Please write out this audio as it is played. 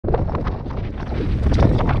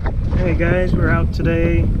Hey guys, we're out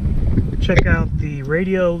today to check out the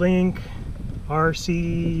RadioLink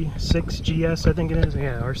RC6GS, I think it is.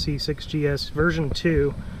 Yeah, RC6GS version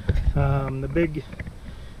 2. The big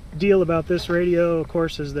deal about this radio, of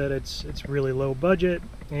course, is that it's really low budget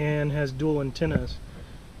and has dual antennas.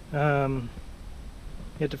 You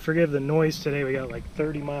have to forgive the noise today. We got like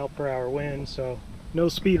 30-mile-per-hour wind, so no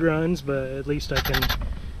speed runs, but at least I can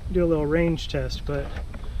do a little range test. But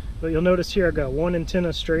you'll notice here I've got one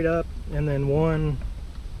antenna straight up and then one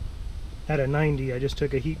at a 90. I just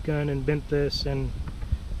took a heat gun and bent this, and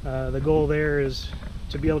the goal there is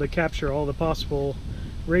to be able to capture all the possible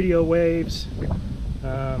radio waves.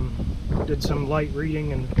 Did some light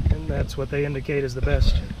reading, and that's what they indicate is the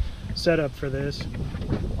best setup for this.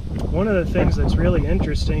 One of the things that's really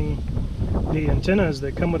interesting, the antennas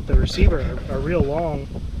that come with the receiver are real long.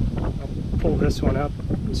 I'll pull this one up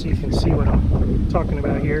so you can see what I'm talking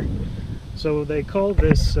about here. So they call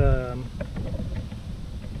this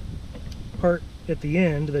part at the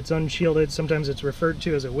end that's unshielded, sometimes it's referred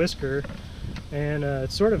to as a whisker, and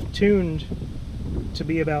it's sort of tuned to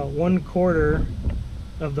be about 1/4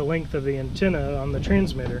 of the length of the antenna on the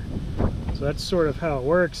transmitter. So that's sort of how it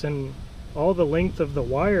works, and all the length of the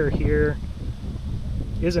wire here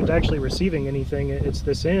isn't actually receiving anything. It's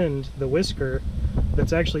this end, the whisker,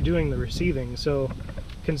 that's actually doing the receiving. So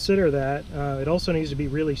consider that. It also needs to be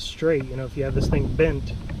really straight. You know, if you have this thing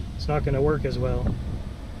bent, it's not going to work as well.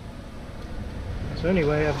 So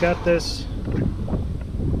anyway, I've got this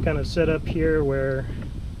kind of set up here where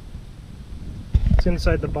it's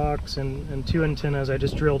inside the box, and two antennas. I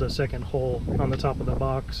just drilled a second hole on the top of the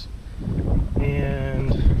box,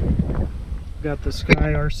 and got the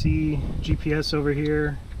Sky RC GPS over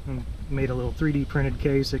here, and made a little 3D printed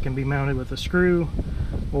case. It can be mounted with a screw,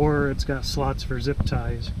 or it's got slots for zip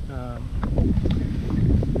ties.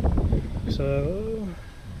 So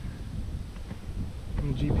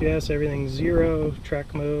in GPS, everything's 0,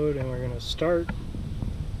 track mode, and we're going to start.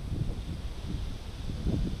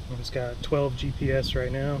 It's got 12 GPS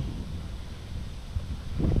right now.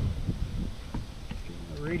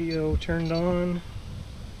 The radio turned on,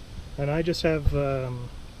 and I just have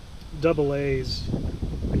double A's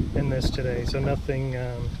in this today, so nothing.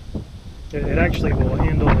 It actually will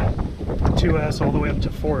handle 2S all the way up to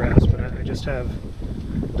 4S, but I just have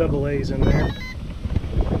double A's in there.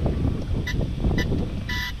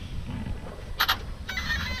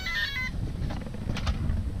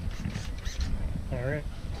 Alright,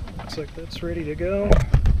 looks like that's ready to go.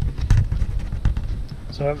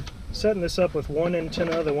 So I'm setting this up with one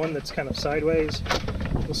antenna. The one that's kind of sideways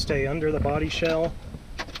will stay under the body shell,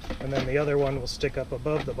 and then the other one will stick up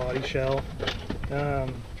above the body shell.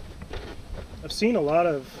 I've seen a lot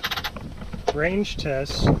of range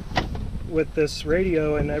tests with this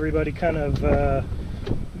radio, and everybody kind of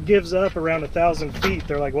gives up around 1,000 feet.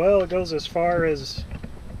 They're like, well, it goes as far as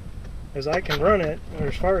I can run it, or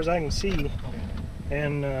as far as I can see.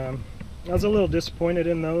 And I was a little disappointed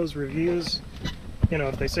in those reviews. You know,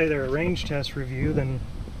 if they say they're a range test review, then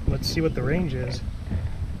let's see what the range is.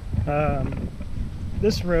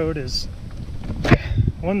 This road is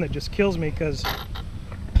one that just kills me because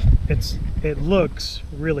it looks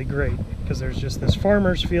really great, because there's just this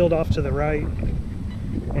farmer's field off to the right,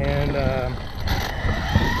 and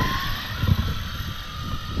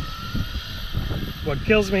what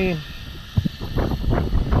kills me,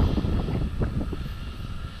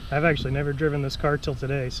 I've actually never driven this car till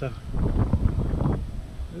today, so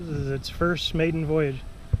this is its first maiden voyage.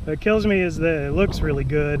 What kills me is that it looks really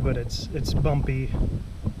good, but it's bumpy,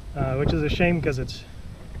 which is a shame, because it's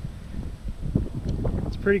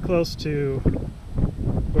pretty close to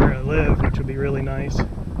where I live, which would be really nice.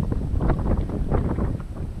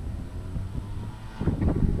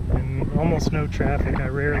 And almost no traffic. I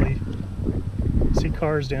rarely see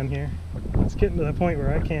cars down here. It's getting to the point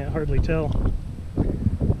where I can't hardly tell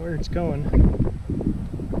where it's going.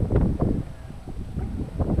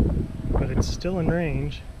 But it's still in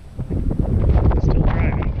range. Still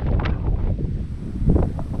driving.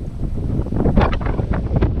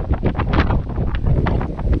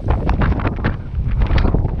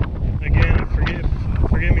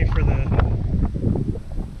 Forgive me for the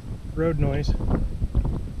road noise,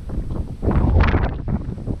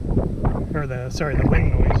 or the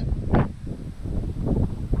wind noise.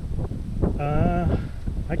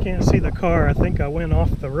 I can't see the car. I think I went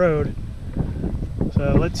off the road,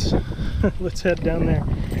 so let's head down there,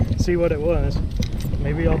 see what it was.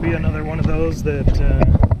 Maybe I'll be another one of those that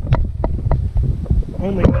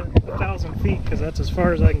only went 1,000 feet, because that's as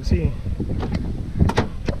far as I can see.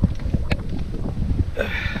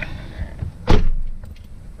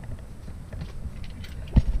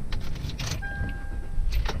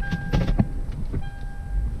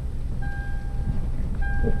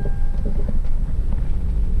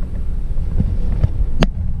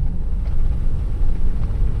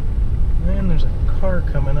 car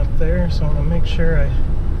coming up there, so I want to make sure I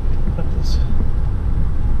put this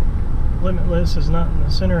Limitless is not in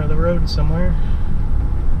the center of the road somewhere.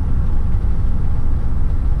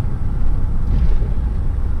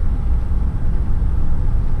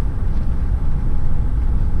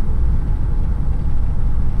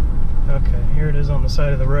 Okay, here it is on the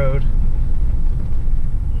side of the road.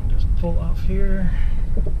 I'll just pull off here.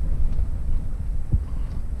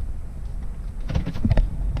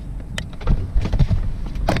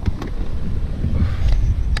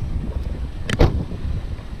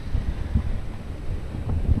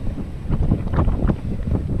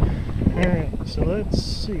 Alright, so let's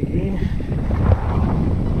see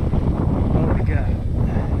what we got.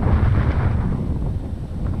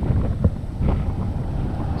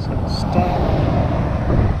 So stop,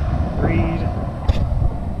 read.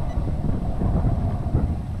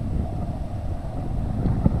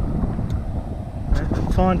 That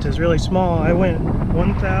font is really small. I went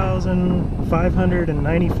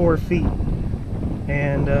 1,594 feet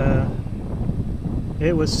and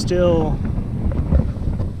it was still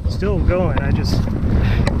going. I just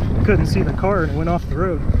couldn't see the car and it went off the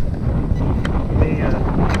road.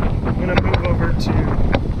 I'm going to move over to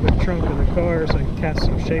the trunk of the car so I can cast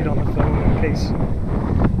some shade on the phone in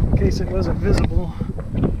case it wasn't visible.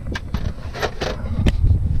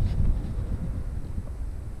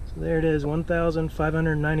 So there it is,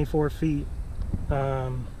 1,594 feet.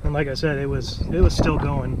 And like I said, it was still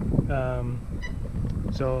going.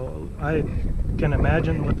 So I can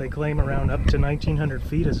imagine what they claim around up to 1,900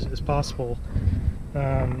 feet is possible.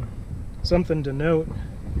 Something to note,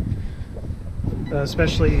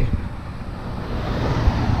 especially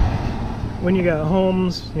when you got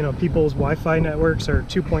homes, you know, people's Wi-Fi networks are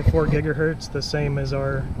 2.4 gigahertz, the same as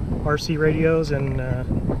our RC radios, and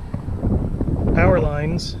power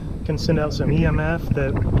lines can send out some EMF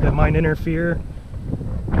that might interfere.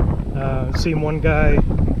 Seen one guy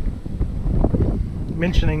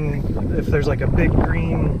mentioning if there's like a big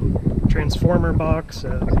green transformer box,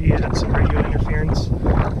 he had some radio interference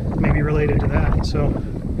maybe related to that. So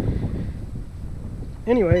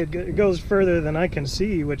anyway, it goes further than I can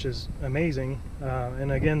see, which is amazing.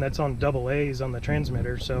 And again, that's on double A's on the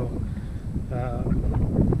transmitter, so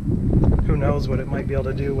who knows what it might be able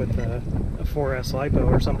to do with a 4S LiPo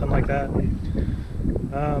or something like that.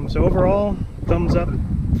 So overall, thumbs up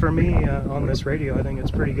for me on this radio. I think it's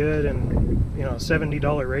pretty good, and you know,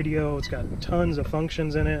 $70 radio. It's got tons of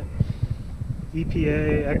functions in it: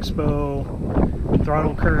 EPA, Expo,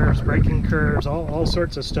 throttle curves, braking curves, all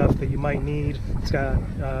sorts of stuff that you might need. It's got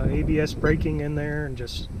ABS braking in there, and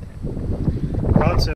just lots of